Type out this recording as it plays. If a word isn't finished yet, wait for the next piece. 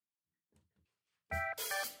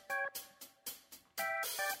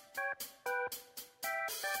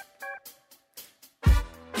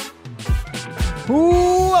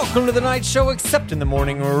Welcome to the night show, except in the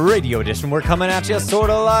morning radio edition. We're coming at you sort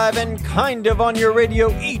of live and kind of on your radio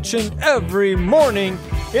each and every morning.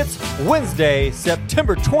 It's Wednesday,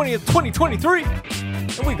 September 20th, 2023.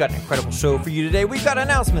 And we've got an incredible show for you today. We've got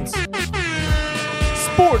announcements,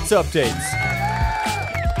 sports updates,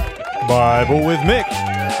 Bible with Mick,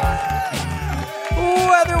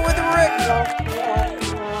 weather with Rick,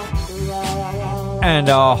 and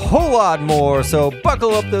a whole lot more. So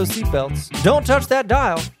buckle up those seatbelts. Don't touch that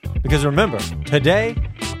dial, because remember, today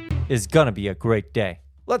is gonna be a great day.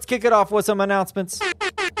 Let's kick it off with some announcements.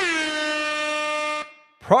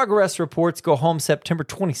 Progress reports go home September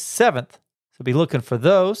 27th, so be looking for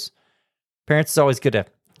those. Parents, it's always good to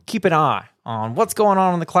keep an eye on what's going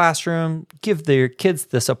on in the classroom, give their kids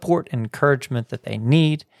the support and encouragement that they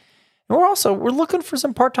need. And we're looking for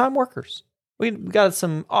some part-time workers. We got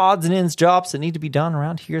some odds and ends jobs that need to be done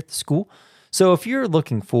around here at the school. So if you're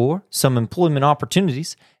looking for some employment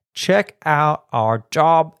opportunities, check out our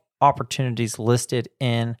job opportunities listed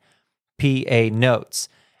in PA Notes.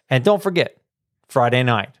 And don't forget, Friday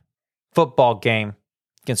night, football game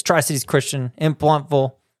against Tri-Cities Christian in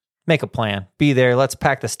Blountville. Make a plan. Be there. Let's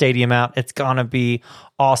pack the stadium out. It's going to be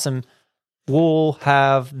awesome. We'll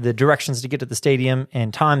have the directions to get to the stadium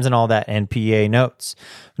and times and all that in PA Notes.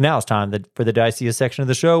 Now it's time for the diciest section of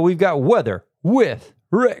the show. We've got Weather with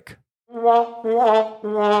Rick. Ladies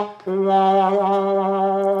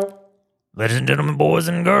and gentlemen, boys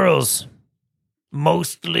and girls,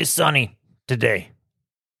 mostly sunny today.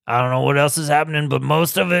 I don't know what else is happening, but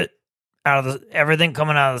most of it, everything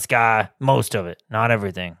coming out of the sky, most of it, not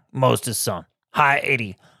everything, most is sun. High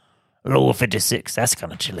 80, low 56. That's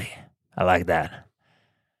kind of chilly. I like that.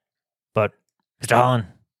 But, Mr. Holland,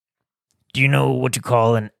 do you know what you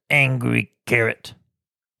call an angry carrot?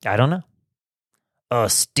 I don't know. A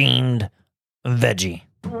steamed veggie.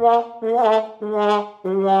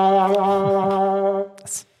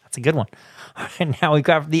 That's a good one. All right, now we've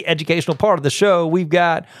got the educational part of the show. We've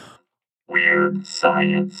got Weird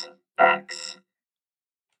Science Facts.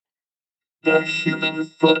 The human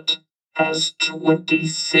foot has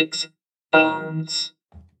 26 bones.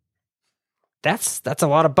 That's a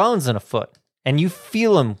lot of bones in a foot. And you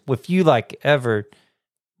feel them if you ever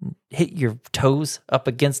hit your toes up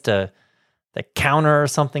against the counter or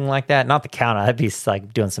something like that. Not the counter, that'd be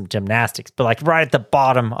like doing some gymnastics, but right at the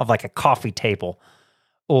bottom of a coffee table.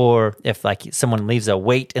 Or if someone leaves a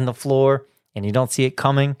weight in the floor and you don't see it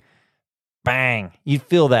coming, bang, you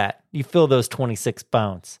feel that. You feel those 26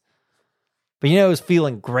 bones. But you know who's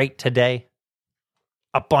feeling great today?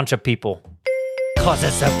 A bunch of people. 'Cause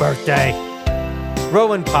it's a birthday.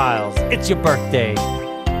 Rowan Piles, it's your birthday.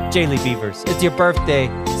 Jaylee Beavers, it's your birthday.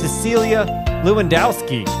 Cecilia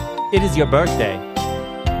Lewandowski, it is your birthday.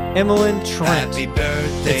 Emmeline Trent,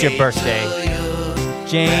 it's your birthday.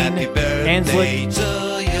 Jane Anslick,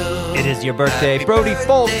 it is your birthday. Brody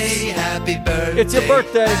Foltz, it's your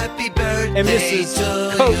birthday. And Mrs.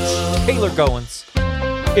 Coach Taylor Goins,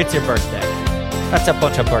 it's your birthday. That's a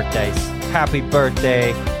bunch of birthdays. Happy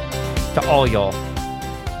birthday to all y'all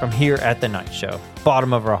from here at the Night Show.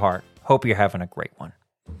 Bottom of our heart. Hope you're having a great one.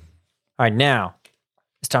 All right, now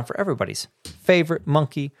it's time for everybody's favorite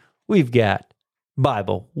monkey. We've got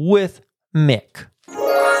Bible with Mick. Good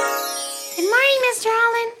morning, Mr.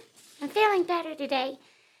 Holland. I'm feeling better today,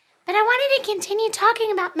 but I wanted to continue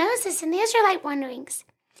talking about Moses and the Israelite wanderings.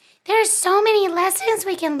 There are so many lessons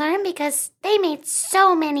we can learn because they made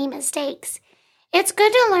so many mistakes. It's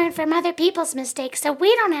good to learn from other people's mistakes so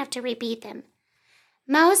we don't have to repeat them.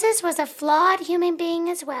 Moses was a flawed human being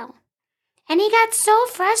as well, and he got so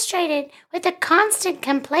frustrated with the constant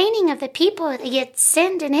complaining of the people that he had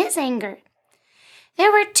sinned in his anger.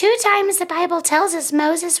 There were 2 times the Bible tells us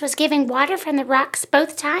Moses was giving water from the rocks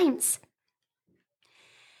both times,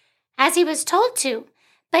 as he was told to,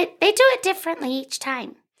 but they do it differently each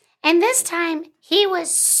time. And this time, he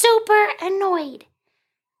was super annoyed.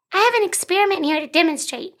 I have an experiment here to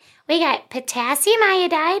demonstrate. We got potassium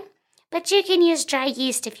iodide, but you can use dry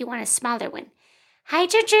yeast if you want a smaller one.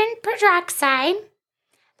 Hydrogen peroxide,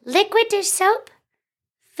 liquid dish soap,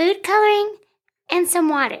 food coloring, and some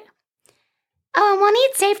water. Oh, and we'll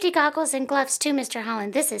need safety goggles and gloves too, Mr.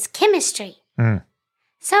 Holland. This is chemistry.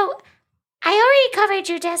 So, I already covered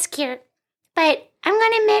your desk here, but I'm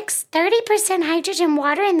going to mix 30% hydrogen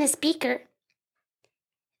water in this beaker.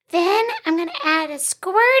 Then I'm going to add a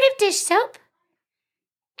squirt of dish soap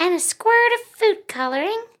and a squirt of food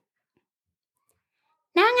coloring.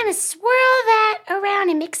 Now I'm going to swirl that around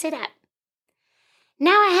and mix it up.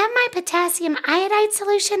 Now I have my potassium iodide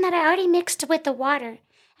solution that I already mixed with the water. And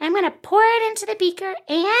I'm going to pour it into the beaker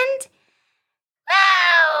and,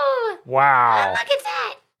 Whoa! Wow. Look at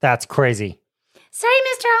that. That's crazy. Sorry,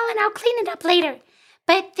 Mr. Holland, I'll clean it up later.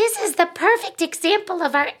 But this is the perfect example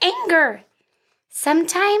of our anger.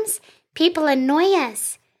 Sometimes people annoy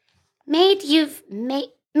us. Maybe you've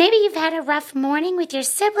had a rough morning with your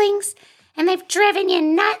siblings and they've driven you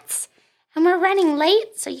nuts and we're running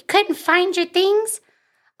late so you couldn't find your things.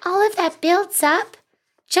 All of that builds up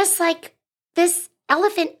just like this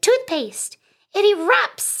elephant toothpaste. It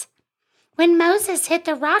erupts. When Moses hit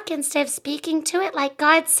the rock instead of speaking to it like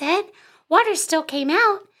God said, water still came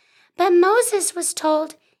out. But Moses was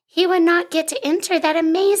told he would not get to enter that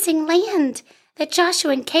amazing land that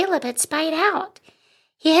Joshua and Caleb had spied out.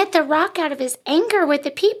 He hit the rock out of his anger with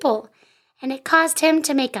the people, and it caused him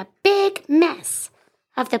to make a big mess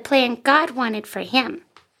of the plan God wanted for him.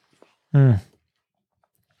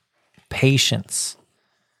 Patience,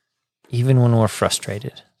 even when we're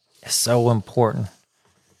frustrated, is so important.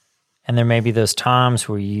 And there may be those times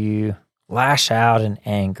where you lash out in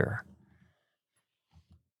anger.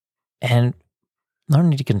 And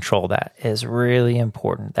learning to control that is really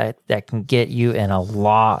important. That can get you in a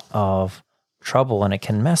lot of trouble, and it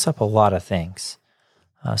can mess up a lot of things.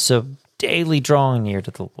 So daily drawing near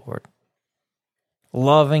to the Lord,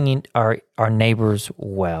 loving our neighbors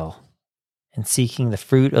well, and seeking the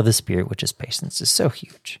fruit of the Spirit, which is patience, is so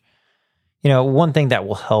huge. One thing that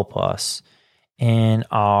will help us in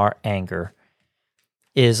our anger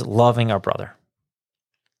is loving our brother.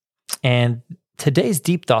 And today's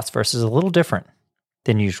Deep Thoughts verse is a little different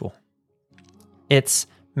than usual. It's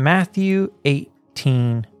Matthew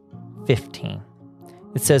 18:15.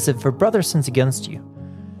 It says, if a brother sins against you,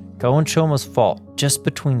 go and show him his fault just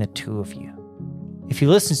between the two of you. If he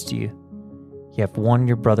listens to you, you have won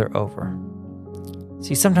your brother over.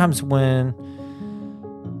 See, sometimes when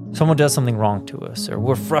someone does something wrong to us, or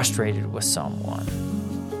we're frustrated with someone,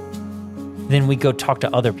 then we go talk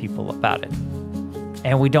to other people about it.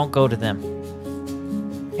 And we don't go to them.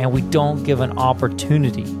 And we don't give an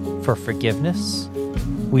opportunity for forgiveness.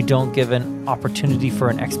 We don't give an opportunity for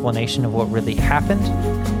an explanation of what really happened.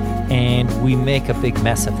 And we make a big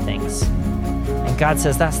mess of things. And God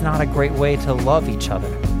says that's not a great way to love each other.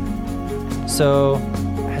 So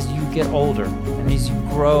as you get older and as you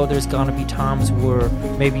grow, there's going to be times where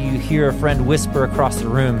maybe you hear a friend whisper across the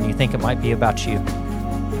room and you think it might be about you.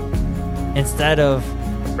 Instead of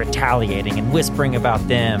retaliating and whispering about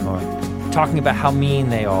them or talking about how mean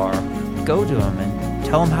they are, go to them and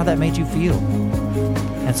tell them how that made you feel.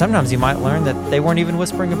 And sometimes you might learn that they weren't even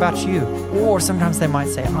whispering about you. Or sometimes they might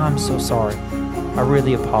say, I'm so sorry. I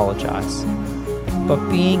really apologize. But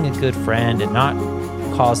being a good friend and not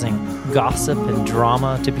causing gossip and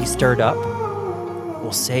drama to be stirred up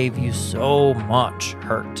will save you so much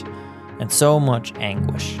hurt and so much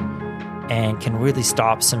anguish, and can really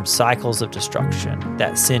stop some cycles of destruction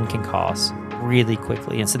that sin can cause really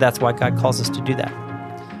quickly. And so that's why God calls us to do that.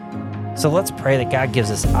 So let's pray that God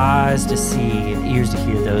gives us eyes to see and ears to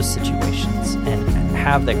hear those situations and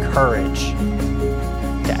have the courage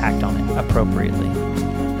to act on it appropriately.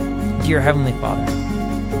 Dear Heavenly Father,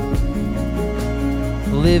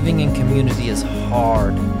 living in community is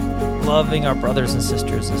hard. Loving our brothers and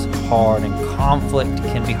sisters is hard, and conflict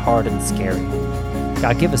can be hard and scary.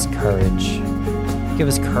 God, give us courage. Give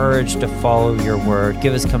us courage to follow your word.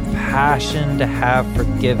 Give us compassion to have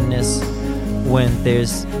forgiveness when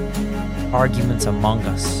there's arguments among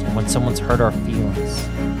us, when someone's hurt our feelings.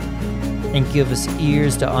 And give us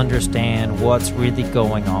ears to understand what's really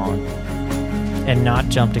going on, and not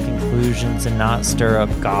jump to conclusions and not stir up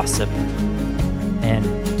gossip and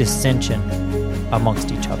dissension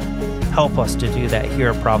amongst each other. Help us to do that here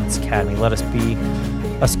at Providence Academy. Let us be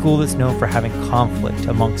a school that's known for having conflict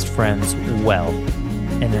amongst friends well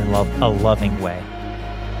and in a loving way.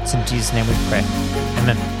 It's in Jesus' name we pray.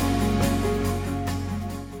 Amen.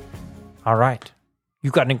 All right.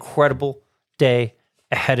 You've got an incredible day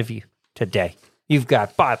ahead of you today. You've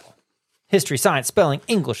got Bible, history, science, spelling,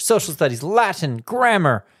 English, social studies, Latin,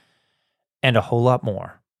 grammar, and a whole lot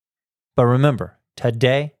more. But remember,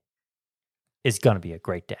 today is going to be a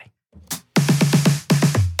great day.